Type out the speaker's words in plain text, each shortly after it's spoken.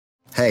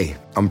Hey,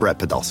 I'm Brett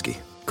Podolsky,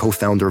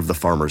 co-founder of The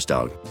Farmer's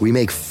Dog. We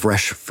make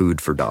fresh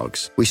food for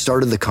dogs. We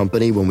started the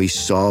company when we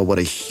saw what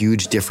a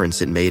huge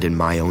difference it made in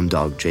my own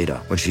dog, Jada,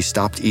 when she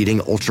stopped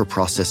eating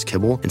ultra-processed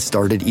kibble and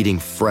started eating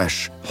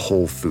fresh,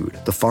 whole food.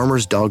 The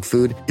Farmer's Dog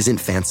food isn't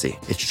fancy.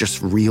 It's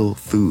just real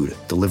food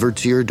delivered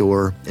to your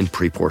door in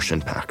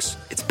pre-portioned packs.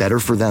 It's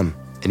better for them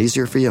and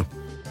easier for you.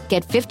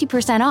 Get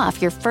 50%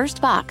 off your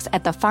first box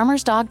at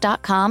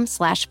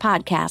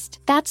thefarmersdog.com/podcast.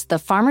 That's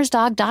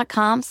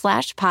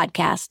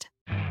thefarmersdog.com/podcast.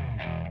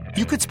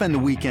 You could spend the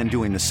weekend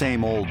doing the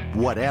same old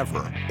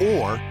whatever,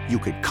 or you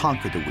could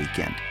conquer the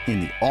weekend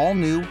in the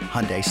all-new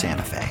Hyundai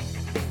Santa Fe.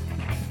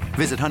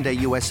 Visit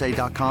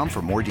HyundaiUSA.com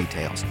for more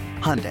details.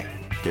 Hyundai,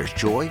 there's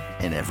joy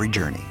in every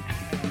journey.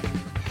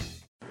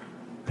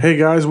 Hey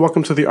guys,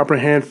 welcome to the Upper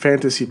Hand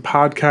Fantasy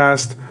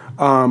Podcast.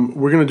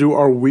 We're going to do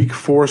our Week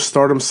 4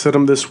 Stardom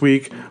Situm this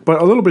week,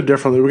 but a little bit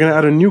differently. We're going to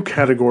add a new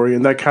category,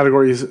 and that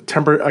category is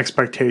temper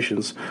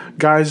expectations.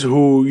 Guys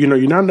who,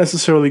 you're not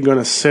necessarily going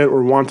to sit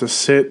or want to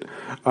sit,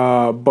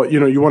 but,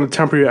 you want to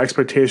temper your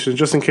expectations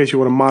just in case you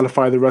want to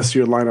modify the rest of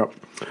your lineup.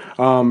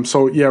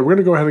 We're going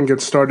to go ahead and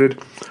get started.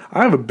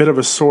 I have a bit of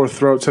a sore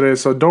throat today,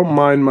 so don't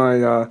mind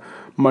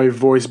my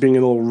voice being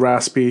a little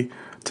raspy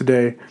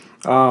today.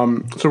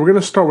 So we're going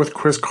to start with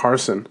Chris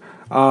Carson.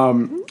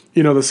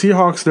 The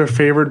Seahawks, they're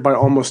favored by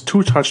almost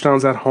 2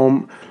 touchdowns at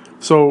home.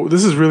 So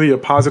this is really a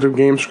positive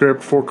game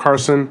script for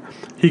Carson.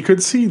 He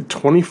could see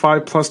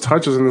 25 plus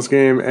touches in this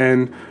game,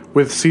 and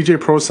with CJ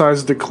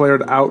Prosise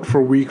declared out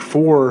for Week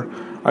 4,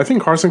 I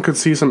think Carson could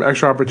see some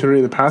extra opportunity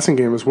in the passing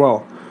game as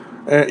well.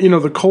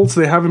 The Colts,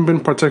 they haven't been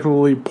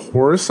particularly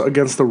porous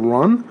against the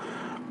run,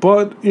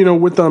 but,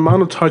 with the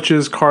amount of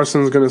touches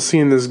Carson's going to see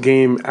in this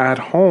game at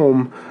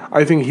home,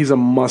 I think he's a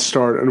must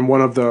start and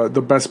one of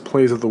the best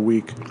plays of the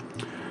week.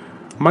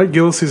 Mike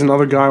Gillislee is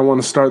another guy I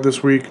want to start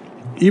this week.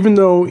 Even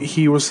though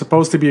he was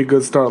supposed to be a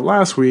good start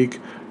last week,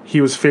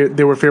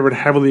 they were favored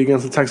heavily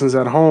against the Texans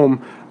at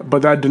home,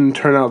 but that didn't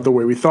turn out the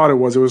way we thought it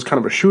was. It was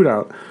kind of a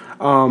shootout.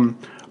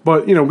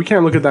 But we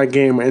can't look at that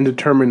game and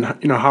determine,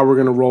 how we're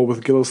going to roll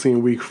with Gillislee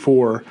in Week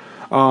 4.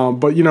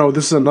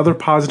 This is another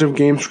positive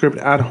game script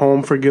at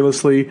home for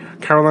Gillislee.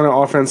 Carolina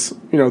offense,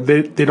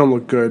 they don't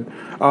look good.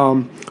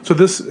 So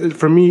this,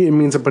 for me, it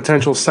means a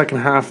potential second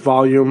half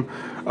volume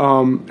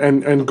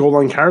and goal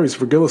line carries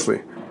for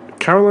Gillislee.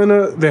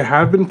 Carolina, they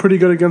have been pretty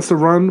good against the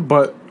run,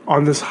 but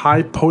on this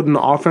high potent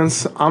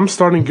offense, I'm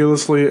starting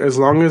Gillislee as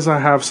long as I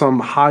have some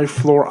high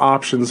floor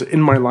options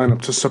in my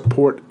lineup to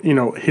support,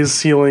 his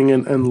ceiling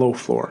and low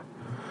floor.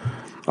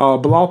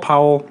 Bilal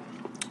Powell,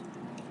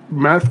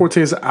 Matt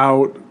Forte's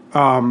out.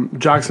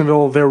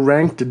 Jacksonville, they're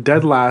ranked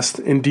dead last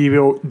in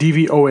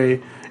DVOA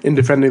in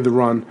defending the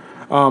run.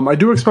 I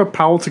do expect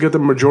Powell to get the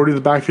majority of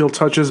the backfield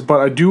touches, but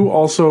I do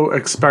also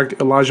expect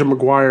Elijah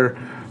McGuire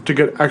to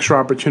get extra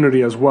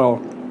opportunity as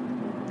well.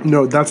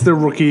 That's their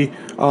rookie.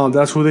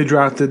 That's who they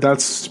drafted.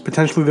 That's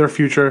potentially their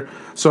future.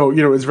 So,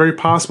 it's very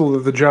possible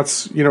that the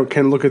Jets,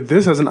 can look at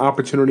this as an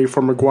opportunity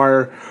for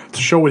McGuire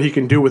to show what he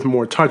can do with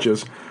more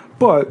touches.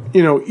 But,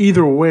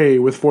 either way,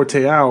 with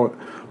Forte out,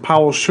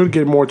 Powell should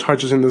get more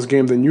touches in this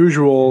game than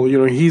usual.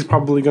 He's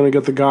probably going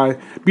to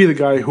be the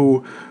guy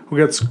who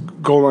gets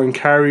goal line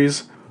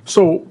carries.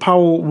 So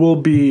Powell will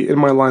be in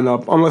my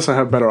lineup unless I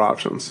have better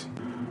options.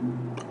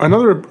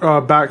 Another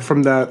back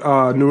from that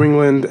New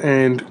England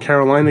and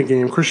Carolina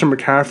game, Christian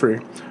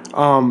McCaffrey.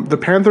 The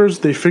Panthers,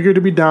 they figured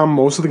to be down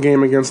most of the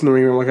game against New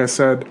England, like I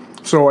said.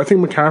 So I think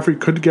McCaffrey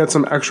could get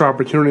some extra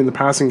opportunity in the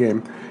passing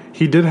game.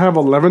 He did have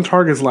 11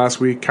 targets last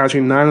week,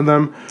 catching 9 of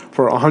them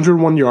for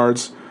 101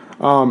 yards.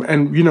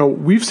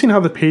 We've seen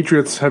how the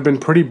Patriots have been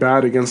pretty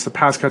bad against the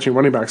pass-catching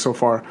running back so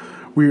far.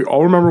 We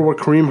all remember what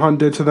Kareem Hunt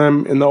did to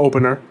them in the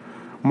opener.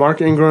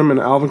 Mark Ingram and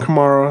Alvin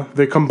Kamara,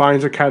 they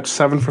combined to catch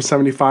 7 for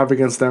 75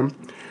 against them.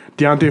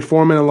 Deontay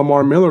Foreman and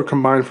Lamar Miller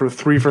combined for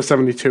 3 for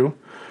 72.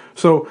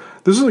 So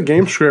this is a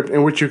game script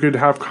in which you could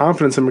have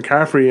confidence in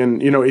McCaffrey,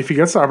 and if he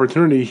gets the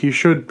opportunity, he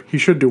should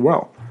do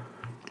well.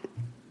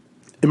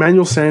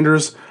 Emmanuel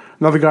Sanders,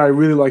 another guy I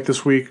really like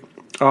this week.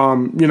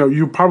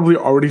 You're probably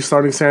already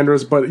starting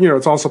Sanders, but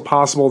it's also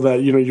possible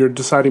that you're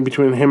deciding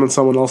between him and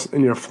someone else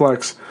in your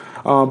flex.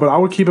 But I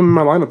would keep him in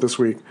my lineup this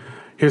week.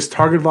 His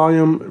target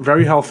volume,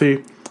 very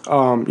healthy.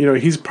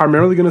 He's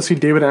primarily going to see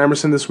David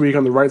Amerson this week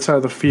on the right side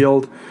of the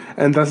field,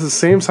 and that's the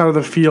same side of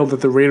the field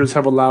that the Raiders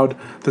have allowed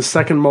the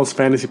second most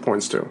fantasy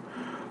points to.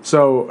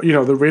 So,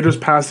 the Raiders'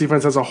 pass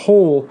defense as a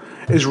whole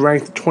is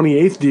ranked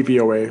 28th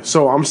DVOA,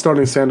 so I'm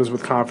starting Sanders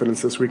with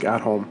confidence this week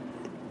at home.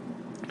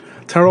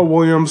 Terrell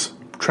Williams,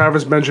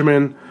 Travis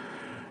Benjamin,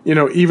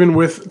 even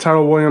with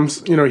Terrell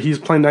Williams, he's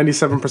playing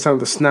 97% of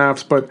the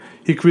snaps, but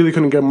he really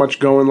couldn't get much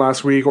going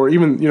last week or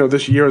even,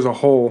 this year as a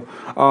whole.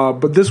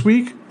 But this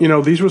week,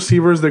 these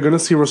receivers, they're going to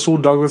see Rasul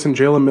Douglas and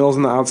Jalen Mills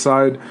on the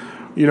outside.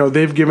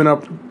 They've given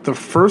up the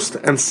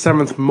 1st and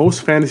 7th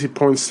most fantasy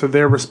points to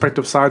their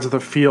respective sides of the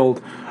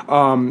field,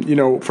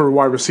 for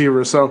wide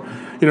receivers. So,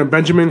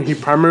 Benjamin, he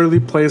primarily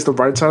plays the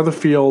right side of the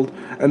field,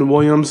 and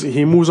Williams,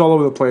 he moves all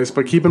over the place.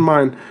 But keep in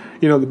mind,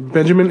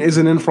 Benjamin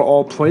isn't in for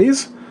all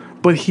plays,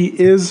 but he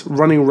is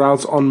running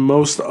routes on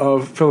most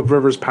of Phillip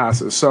Rivers'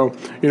 passes. So,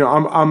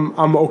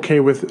 I'm okay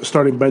with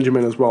starting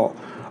Benjamin as well.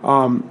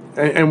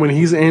 And when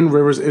he's in,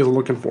 Rivers is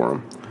looking for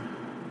him.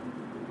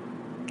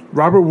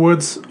 Robert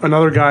Woods,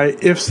 another guy,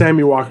 if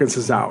Sammy Watkins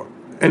is out.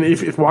 And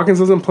if Watkins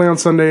doesn't play on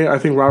Sunday, I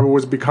think Robert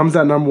Woods becomes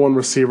that number one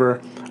receiver.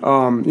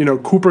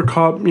 Cooper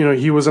Kupp,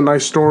 he was a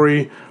nice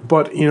story,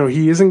 but,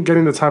 he isn't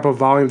getting the type of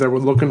volume that we're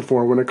looking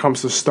for when it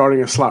comes to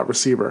starting a slot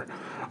receiver.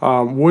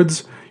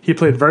 Woods, he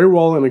played very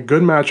well in a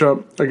good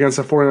matchup against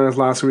the 49ers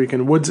last week,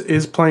 and Woods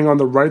is playing on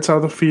the right side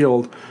of the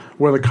field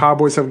where the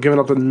Cowboys have given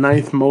up the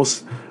 9th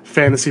most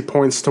fantasy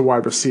points to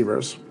wide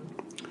receivers.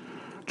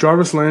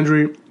 Jarvis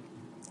Landry,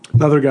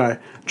 another guy.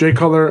 Jay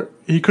Cutler,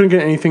 he couldn't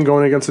get anything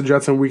going against the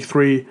Jets in Week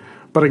 3,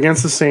 but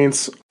against the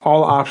Saints,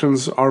 all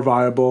options are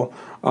viable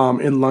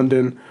in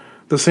London.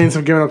 The Saints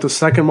have given up the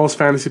 2nd most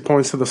fantasy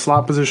points to the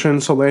slot position,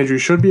 so Landry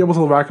should be able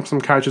to rack up some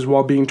catches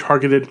while being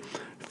targeted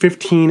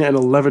 15 and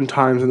 11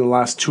 times in the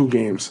last 2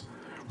 games.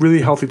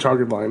 Really healthy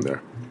target volume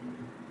there.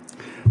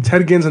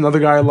 Ted Ginn's another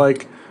guy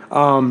like,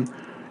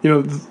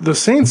 the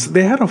Saints,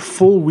 they had a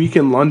full week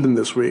in London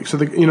this week. So,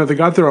 they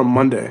got there on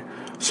Monday.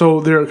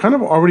 So they're kind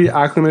of already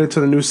acclimated to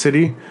the new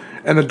city,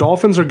 and the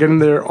Dolphins are getting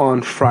there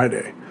on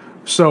Friday.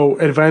 So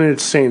advantage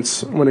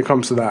Saints when it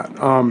comes to that.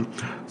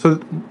 So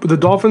the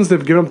Dolphins,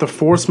 they've given up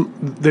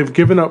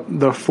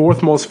the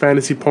 4th most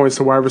fantasy points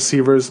to wide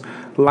receivers,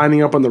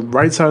 lining up on the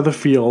right side of the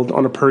field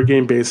on a per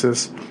game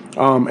basis.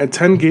 And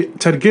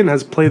Ted Ginn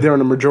has played there on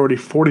a majority,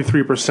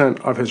 43%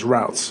 of his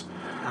routes.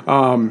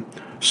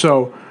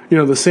 So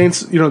the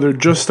Saints, they're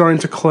just starting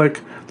to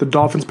click. The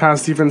Dolphins'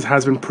 pass defense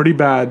has been pretty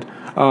bad.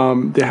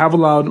 They have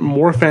allowed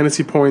more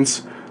fantasy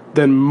points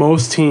than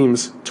most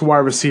teams to wide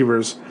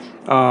receivers.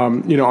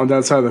 On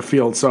that side of the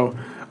field. So,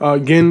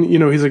 again,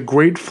 he's a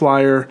great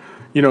flyer,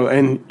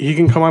 and he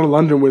can come out of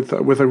London with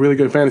a really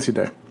good fantasy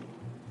day.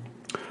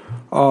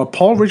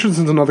 Paul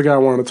Richardson's another guy I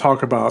wanted to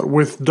talk about.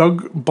 With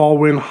Doug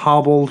Baldwin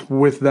hobbled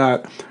with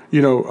that,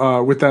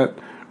 with that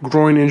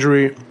groin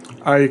injury,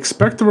 I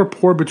expect the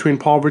rapport between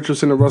Paul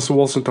Richardson and Russell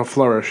Wilson to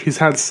flourish. He's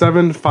had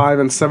 7, 5,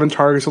 and 7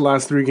 targets the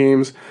last 3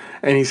 games,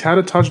 and he's had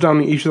a touchdown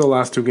in each of the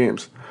last 2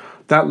 games.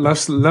 That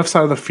left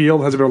side of the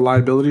field has been a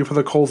liability for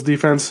the Colts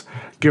defense,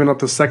 giving up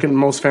the 2nd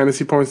most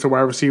fantasy points to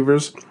wide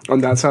receivers on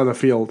that side of the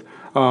field.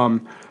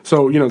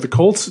 The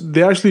Colts,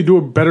 they actually do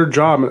a better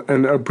job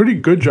and a pretty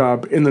good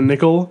job in the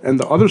nickel and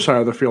the other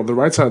side of the field, the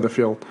right side of the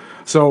field.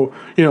 So,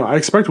 I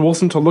expect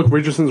Wilson to look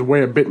Richardson's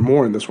way a bit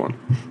more in this one.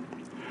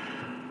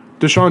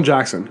 Deshaun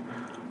Jackson.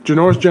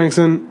 Janoris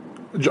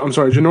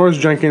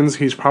Jenkins,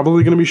 he's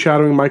probably going to be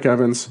shadowing Mike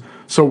Evans.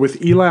 So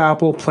with Eli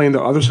Apple playing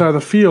the other side of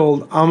the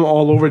field, I'm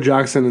all over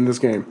Jackson in this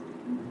game.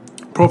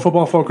 Pro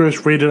Football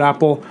Focus rated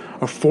Apple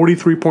a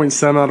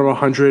 43.7 out of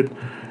 100,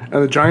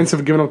 and the Giants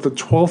have given up the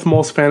 12th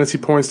most fantasy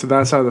points to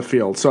that side of the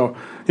field. So,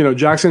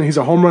 Jackson, he's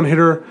a home run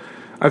hitter.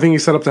 I think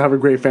he's set up to have a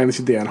great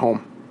fantasy day at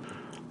home.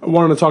 I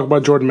wanted to talk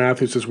about Jordan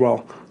Matthews as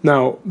well.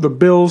 Now, the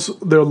Bills,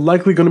 they're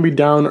likely going to be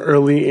down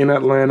early in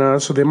Atlanta,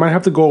 so they might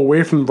have to go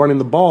away from running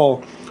the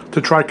ball to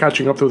try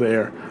catching up through the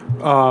air.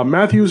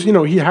 Matthews,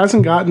 he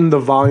hasn't gotten the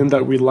volume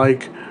that we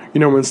like,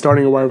 when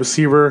starting a wide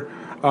receiver,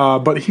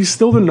 but he's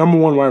still the number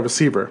 1 wide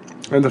receiver.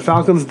 And the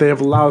Falcons, they have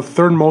allowed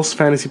 3rd most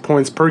fantasy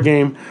points per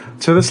game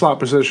to the slot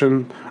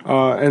position,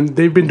 and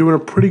they've been doing a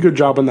pretty good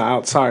job on the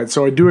outside.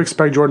 So I do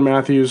expect Jordan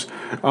Matthews,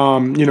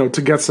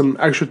 to get some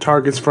extra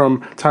targets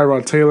from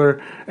Tyrod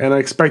Taylor, and I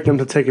expect them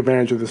to take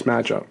advantage of this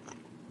matchup.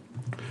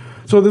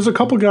 So there's a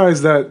couple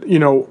guys that,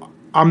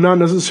 I'm not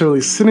necessarily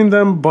sitting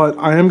them, but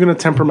I am going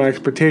to temper my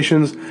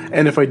expectations.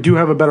 And if I do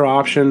have a better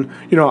option,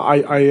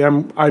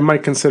 I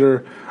might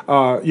consider,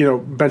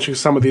 benching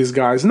some of these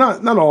guys.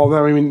 Not all of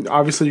them. I mean,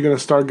 obviously you're going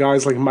to start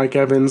guys like Mike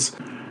Evans,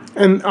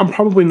 and I'm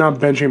probably not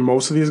benching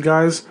most of these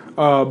guys.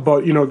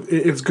 But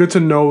it's good to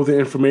know the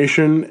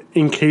information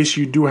in case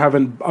you do have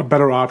a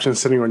better option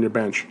sitting on your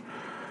bench.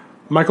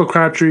 Michael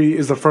Crabtree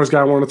is the first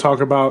guy I want to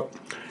talk about.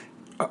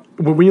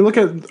 When you look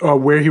at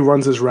where he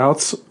runs his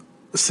routes,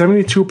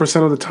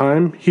 72% of the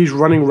time, he's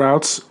running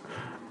routes,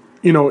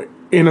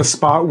 in a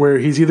spot where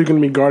he's either going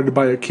to be guarded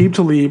by Aqib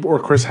Talib or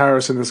Chris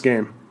Harris in this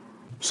game.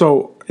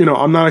 So,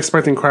 I'm not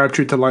expecting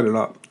Crabtree to light it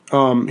up.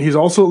 He's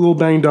also a little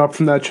banged up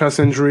from that chest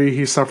injury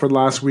he suffered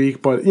last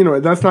week, but,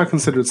 that's not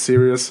considered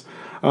serious.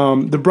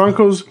 The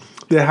Broncos,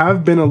 they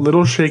have been a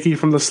little shaky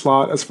from the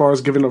slot as far as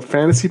giving up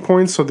fantasy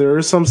points, so there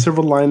is some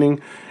silver lining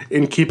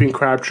in keeping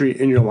Crabtree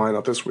in your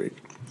lineup this week.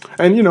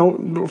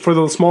 And, for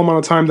the small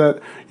amount of time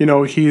that,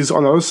 he's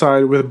on the other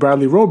side with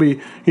Bradley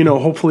Roby,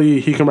 hopefully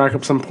he can rack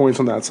up some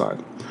points on that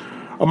side.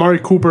 Amari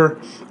Cooper,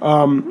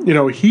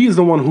 he's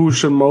the one who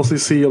should mostly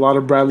see a lot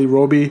of Bradley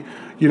Roby,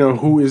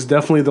 who is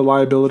definitely the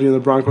liability in the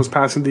Broncos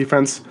passing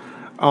defense.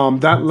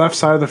 That left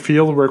side of the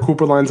field where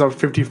Cooper lines up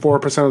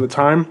 54% of the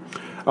time,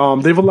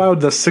 they've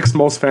allowed the 6th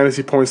most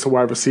fantasy points to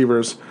wide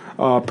receivers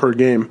per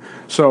game.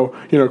 So,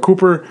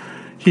 Cooper,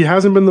 he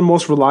hasn't been the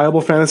most reliable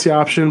fantasy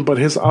option, but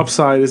his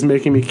upside is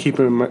making me keep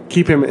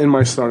him in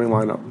my starting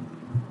lineup.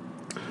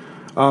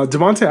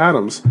 Devontae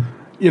Adams,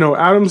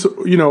 Adams,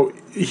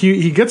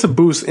 he gets a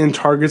boost in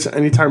targets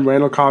anytime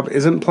Randall Cobb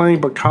isn't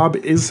playing, but Cobb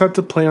is set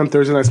to play on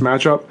Thursday night's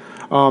matchup.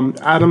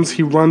 Adams,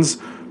 he runs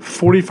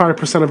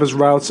 45% of his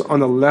routes on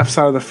the left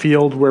side of the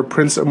field where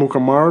Prince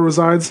Amukamara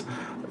resides,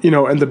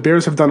 and the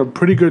Bears have done a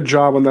pretty good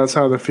job on that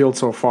side of the field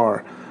so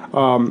far.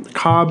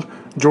 Cobb,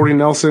 Jordy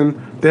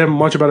Nelson, they have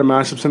much better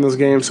matchups in this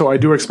game, so I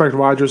do expect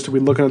Rodgers to be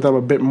looking at them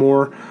a bit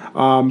more.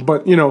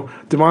 But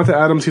Devonta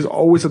Adams, he's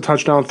always a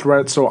touchdown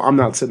threat, so I'm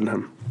not sitting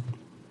him.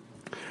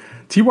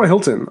 T.Y.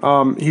 Hilton,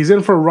 he's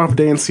in for a rough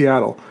day in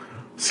Seattle.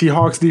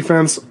 Seahawks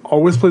defense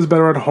always plays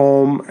better at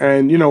home,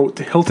 and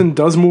Hilton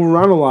does move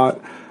around a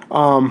lot.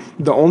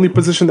 The only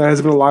position that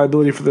has been a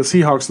liability for the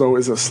Seahawks, though,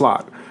 is a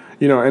slot.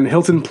 And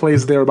Hilton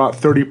plays there about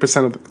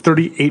 38%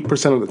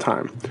 of the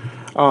time.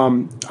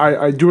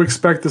 I do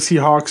expect the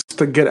Seahawks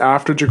to get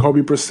after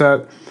Jacoby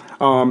Brissett,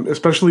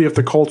 especially if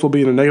the Colts will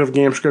be in a negative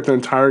game script the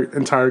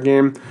entire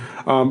game.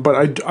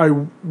 But I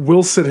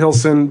will sit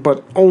Hilton,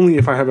 but only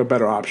if I have a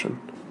better option.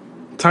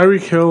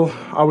 Tyreek Hill,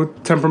 I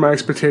would temper my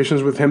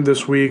expectations with him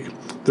this week.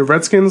 The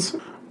Redskins,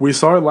 we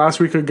saw it last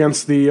week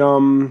against the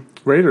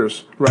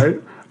Raiders, right?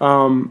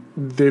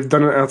 They've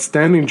done an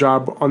outstanding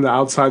job on the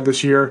outside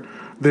this year.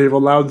 They've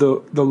allowed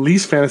the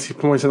least fantasy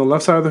points on the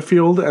left side of the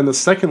field and the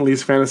second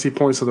least fantasy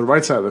points on the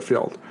right side of the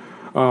field.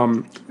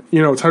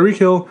 Tyreek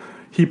Hill,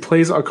 he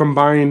plays a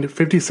combined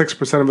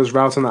 56% of his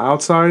routes on the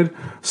outside.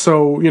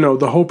 So,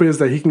 the hope is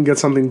that he can get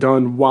something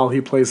done while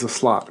he plays the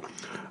slot.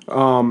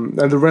 And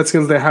the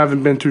Redskins, they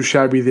haven't been too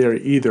shabby there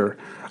either.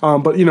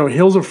 But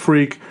Hill's a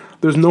freak.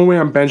 There's no way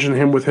I'm benching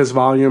him with his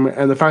volume.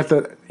 And the fact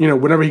that,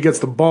 whenever he gets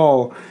the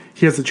ball,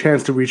 he has a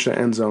chance to reach the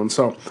end zone.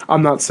 So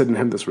I'm not sitting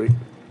him this week.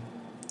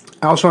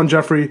 Alshon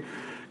Jeffrey,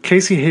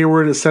 Casey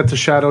Hayward is set to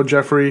shadow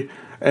Jeffrey,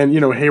 and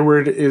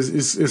Hayward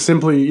is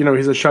simply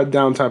he's a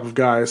shutdown type of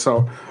guy.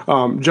 So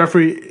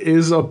Jeffrey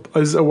is a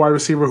wide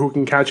receiver who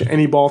can catch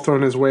any ball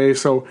thrown his way.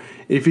 So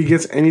if he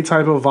gets any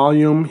type of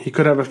volume, he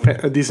could have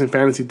a decent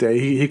fantasy day.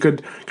 He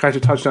could catch a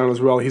touchdown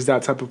as well. He's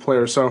that type of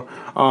player. So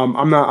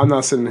I'm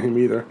not sitting him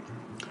either.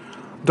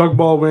 Doug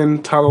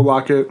Baldwin, Tyler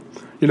Lockett,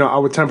 I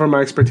would temper my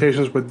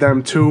expectations with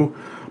them too.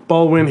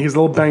 Baldwin, he's a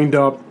little banged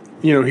up.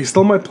 He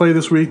still might play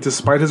this week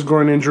despite his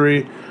groin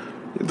injury.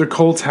 The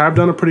Colts have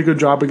done a pretty good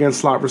job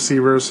against slot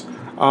receivers.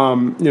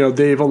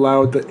 They've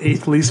allowed the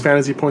 8th least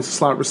fantasy points to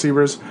slot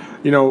receivers.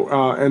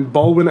 And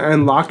Baldwin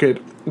and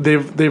Lockett,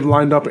 they've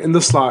lined up in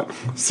the slot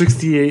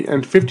 68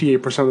 and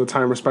 58% of the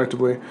time,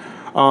 respectively.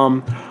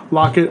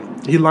 Lockett,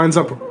 he lines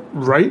up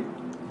right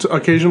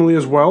occasionally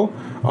as well.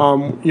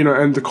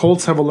 And the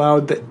Colts have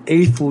allowed the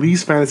 8th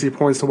least fantasy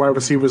points to wide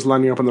receivers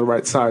lining up on the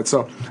right side.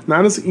 So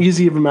not as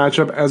easy of a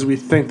matchup as we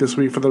think this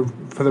week for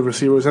the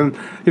receivers. And,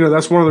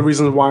 that's one of the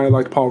reasons why I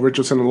like Paul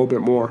Richardson a little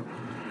bit more.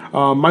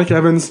 Mike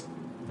Evans,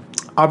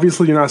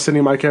 obviously you're not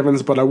sitting Mike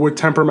Evans, but I would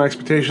temper my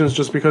expectations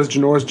just because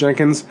Janoris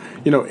Jenkins,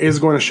 is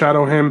going to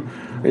shadow him,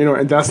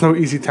 and that's no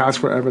easy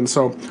task for Evans.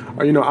 So,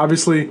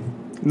 obviously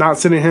not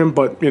sitting him,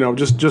 but,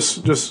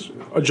 just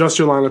adjust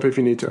your lineup if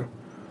you need to.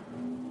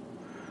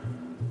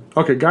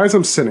 Okay, guys,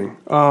 I'm sitting.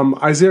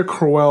 Isaiah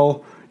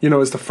Crowell,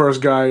 is the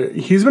first guy.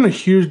 He's been a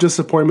huge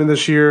disappointment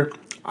this year.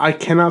 I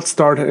cannot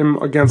start him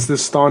against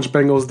this staunch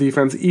Bengals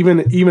defense,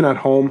 even at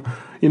home.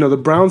 The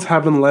Browns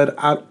haven't led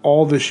at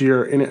all this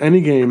year in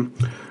any game,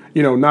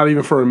 not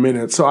even for a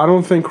minute. So I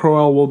don't think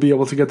Crowell will be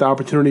able to get the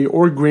opportunity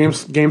or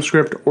game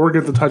script or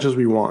get the touches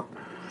we want.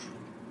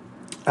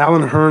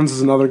 Allen Hurns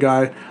is another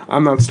guy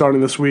I'm not starting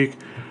this week.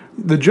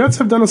 The Jets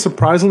have done a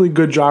surprisingly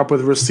good job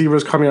with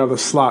receivers coming out of the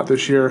slot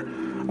this year.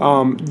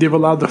 They've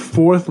allowed the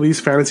 4th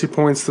least fantasy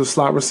points to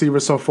slot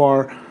receivers so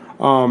far.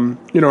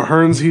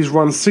 Hurns, he's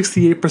run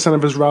 68%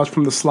 of his routes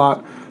from the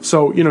slot,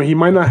 so, he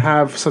might not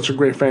have such a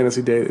great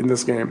fantasy day in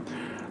this game.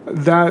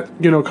 That,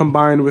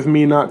 combined with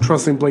me not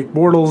trusting Blake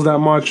Bortles that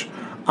much,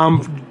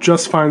 I'm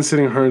just fine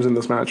sitting Hurns in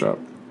this matchup.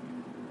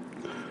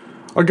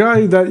 A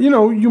guy that,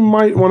 you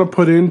might want to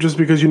put in just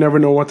because you never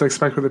know what to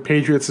expect with the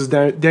Patriots is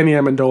Danny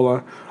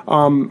Amendola.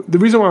 The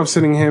reason why I'm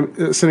sitting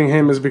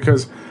him is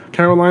because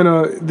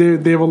Carolina,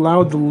 they've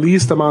allowed the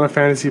least amount of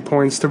fantasy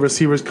points to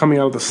receivers coming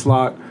out of the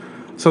slot.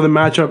 So the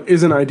matchup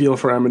isn't ideal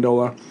for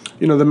Amendola.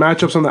 The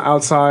matchups on the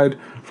outside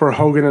for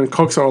Hogan and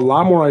Cooks are a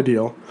lot more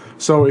ideal.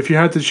 So if you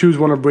had to choose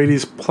one of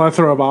Brady's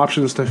plethora of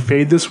options to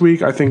fade this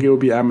week, I think it would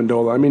be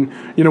Amendola. I mean,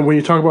 when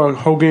you talk about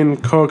Hogan,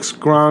 Cooks,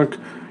 Gronk,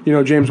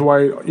 James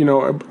White,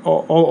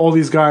 all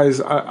these guys,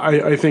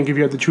 I think if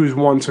you had to choose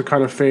one to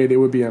kind of fade, it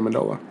would be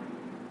Amendola.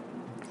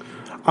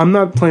 I'm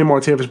not playing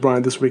Martavis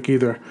Bryant this week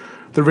either.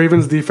 The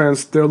Ravens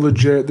defense, they're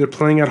legit. They're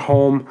playing at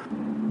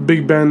home.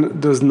 Big Ben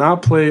does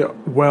not play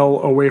well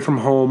away from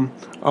home.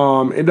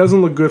 It doesn't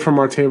look good for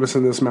Martavis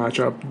in this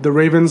matchup. The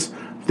Ravens,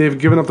 they've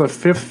given up the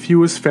 5th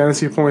fewest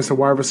fantasy points to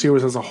wide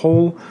receivers as a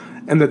whole,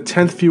 and the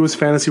 10th fewest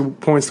fantasy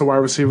points to wide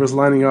receivers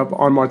lining up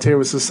on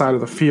Martavis' side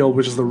of the field,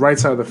 which is the right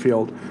side of the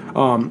field.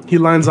 He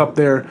lines up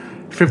there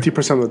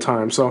 50% of the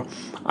time. So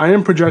I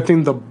am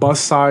projecting the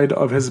bust side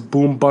of his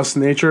boom-bust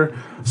nature,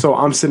 so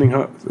I'm sitting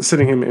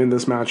him in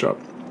this matchup.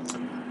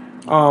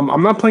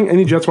 I'm not playing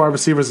any Jets wide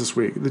receivers this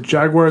week. The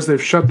Jaguars,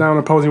 they've shut down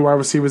opposing wide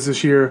receivers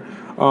this year.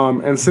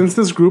 And since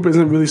this group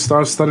isn't really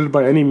star-studded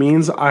by any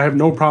means, I have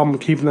no problem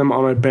keeping them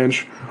on my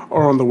bench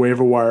or on the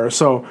waiver wire.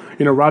 So,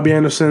 Robbie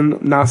Anderson,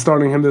 not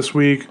starting him this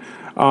week.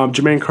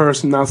 Jermaine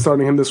Kearse, not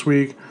starting him this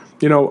week.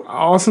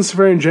 Austin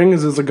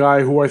Seferian-Jenkins is a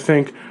guy who I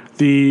think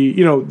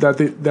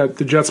that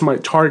the Jets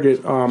might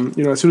target.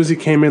 As soon as he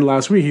came in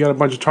last week, he got a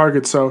bunch of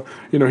targets, so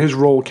his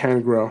role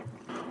can grow.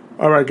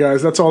 All right,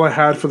 guys, that's all I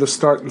had for the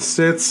start and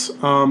sits.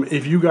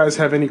 If you guys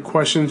have any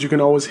questions, you can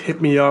always hit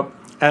me up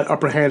at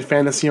Upper Hand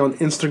Fantasy on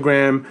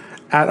Instagram,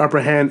 at Upper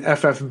Hand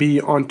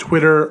FFB on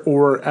Twitter,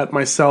 or at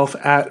myself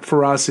at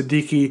Faraz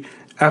Siddiqui,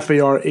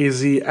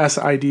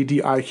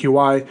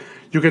 FarazSiddiqui.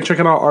 You can check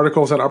out our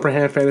articles at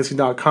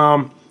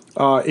upperhandfantasy.com.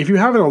 If you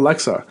have an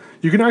Alexa,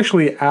 you can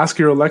actually ask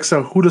your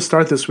Alexa who to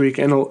start this week,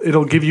 and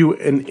it'll give you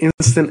an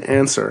instant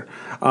answer.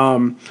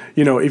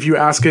 If you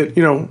ask it,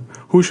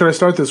 who should I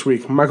start this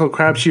week? Michael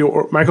Crabtree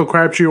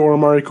or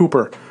Amari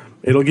Cooper?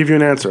 It'll give you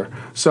an answer.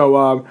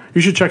 So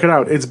you should check it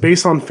out. It's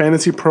based on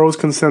Fantasy Pros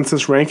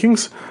consensus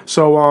rankings.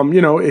 So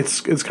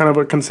it's kind of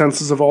a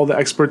consensus of all the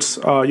experts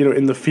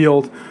in the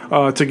field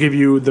to give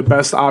you the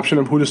best option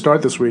of who to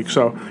start this week.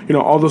 So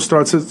all those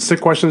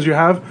sit questions you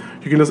have,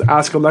 you can just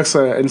ask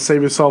Alexa and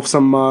save yourself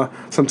some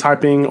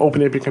typing,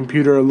 opening up your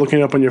computer, looking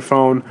it up on your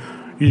phone.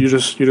 You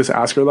just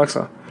ask your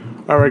Alexa.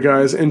 All right,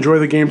 guys, enjoy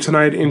the game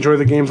tonight. Enjoy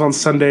the games on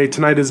Sunday.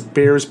 Tonight is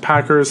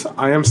Bears-Packers.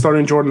 I am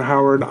starting Jordan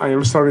Howard. I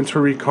am starting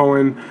Tariq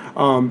Cohen.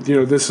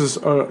 This is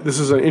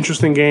an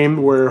interesting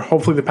game where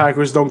hopefully the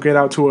Packers don't get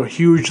out to a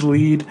huge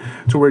lead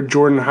to where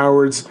Jordan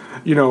Howard's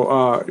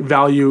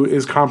value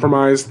is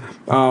compromised.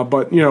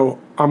 But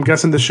I'm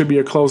guessing this should be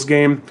a close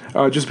game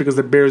just because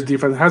the Bears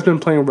defense has been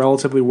playing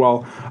relatively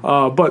well.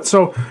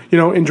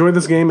 Enjoy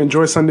this game.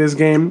 Enjoy Sunday's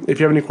game. If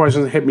you have any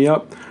questions, hit me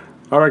up.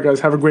 All right, guys,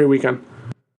 have a great weekend.